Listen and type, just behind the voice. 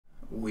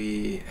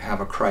we have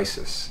a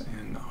crisis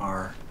in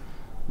our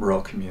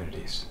rural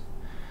communities.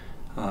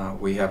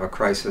 We have a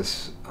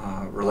crisis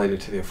related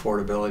to the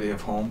affordability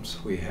of homes.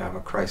 We have a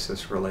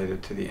crisis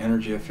related to the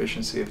energy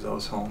efficiency of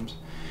those homes.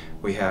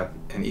 We have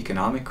an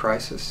economic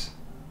crisis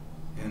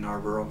in our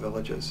rural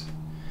villages.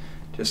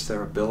 Just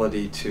their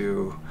ability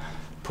to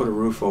put a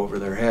roof over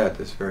their head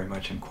is very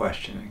much in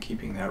question, and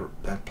keeping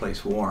that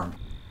place warm.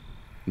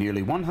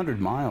 Nearly 100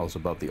 miles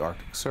above the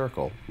Arctic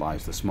Circle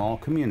lies the small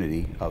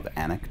community of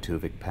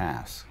Anaktuvuk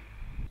Pass.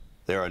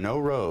 There are no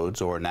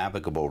roads or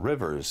navigable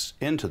rivers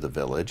into the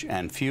village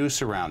and few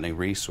surrounding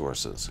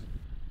resources.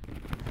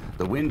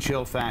 The wind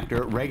chill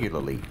factor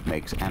regularly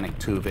makes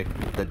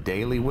Anaktuvuk the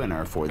daily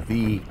winner for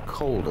the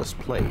coldest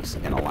place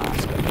in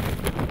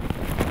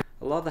Alaska.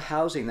 A lot of the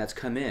housing that's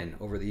come in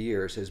over the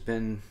years has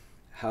been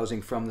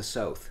housing from the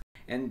south,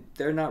 and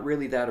they're not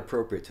really that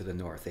appropriate to the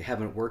north. They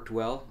haven't worked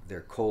well,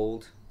 they're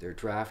cold, they're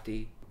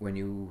drafty. When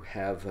you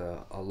have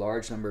a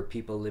large number of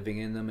people living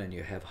in them and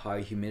you have high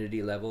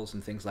humidity levels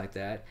and things like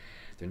that,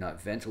 they're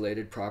not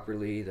ventilated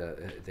properly,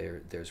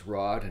 there's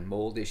rot and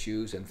mold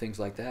issues and things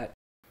like that.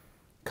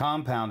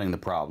 Compounding the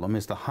problem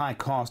is the high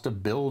cost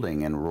of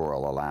building in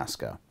rural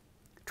Alaska.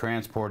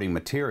 Transporting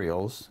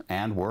materials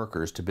and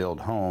workers to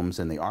build homes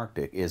in the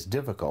Arctic is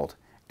difficult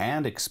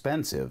and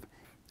expensive.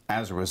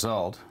 As a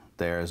result,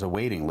 there's a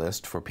waiting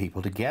list for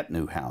people to get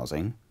new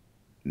housing.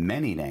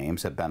 Many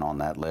names have been on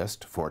that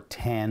list for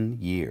 10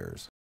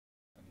 years.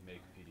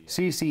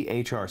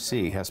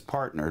 CCHRC has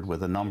partnered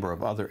with a number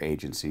of other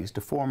agencies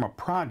to form a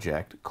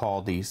project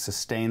called the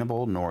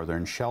Sustainable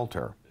Northern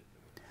Shelter.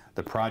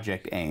 The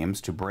project aims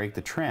to break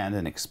the trend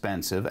in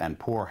expensive and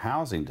poor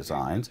housing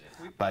designs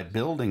by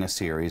building a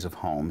series of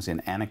homes in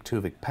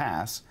Anaktuvuk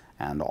Pass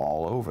and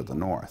all over the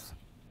north.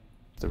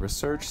 The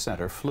research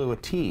center flew a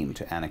team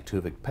to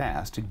Anaktuvuk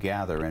Pass to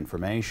gather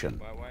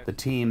information. The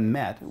team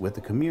met with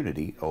the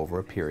community over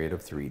a period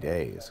of 3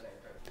 days.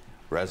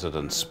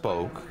 Residents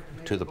spoke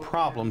to the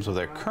problems of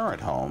their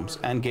current homes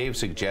and gave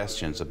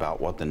suggestions about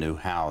what the new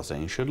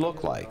housing should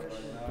look like.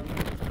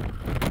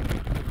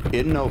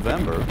 In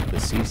November, the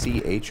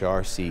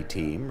CCHRC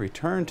team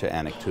returned to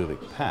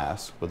Anaktuvuk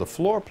Pass with a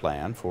floor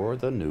plan for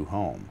the new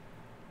home.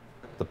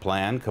 The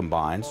plan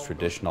combines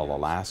traditional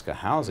Alaska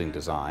housing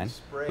design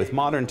with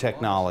modern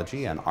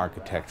technology and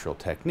architectural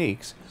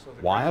techniques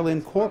while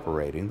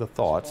incorporating the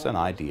thoughts and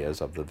ideas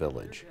of the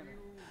village.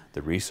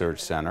 The research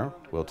center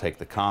will take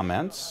the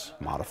comments,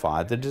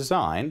 modify the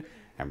design,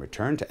 and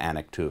return to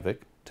Anaktuvuk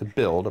to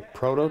build a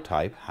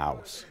prototype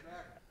house.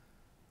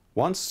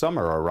 Once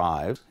summer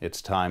arrives,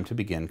 it's time to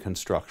begin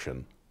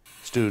construction.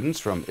 Students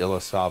from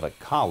Ilisavik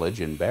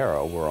College in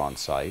Barrow were on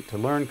site to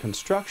learn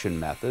construction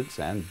methods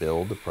and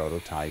build the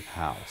prototype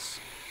house.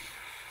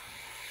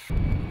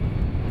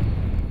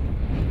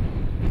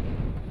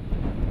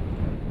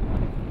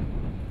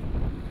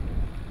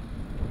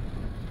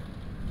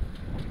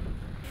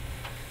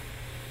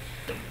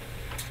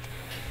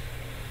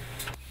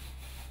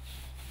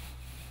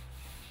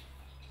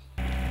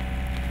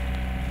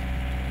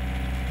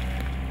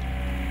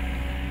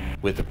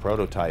 With the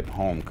prototype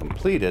home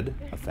completed,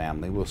 a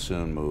family will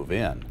soon move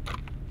in.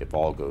 If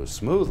all goes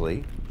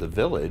smoothly, the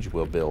village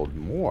will build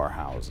more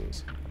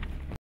houses.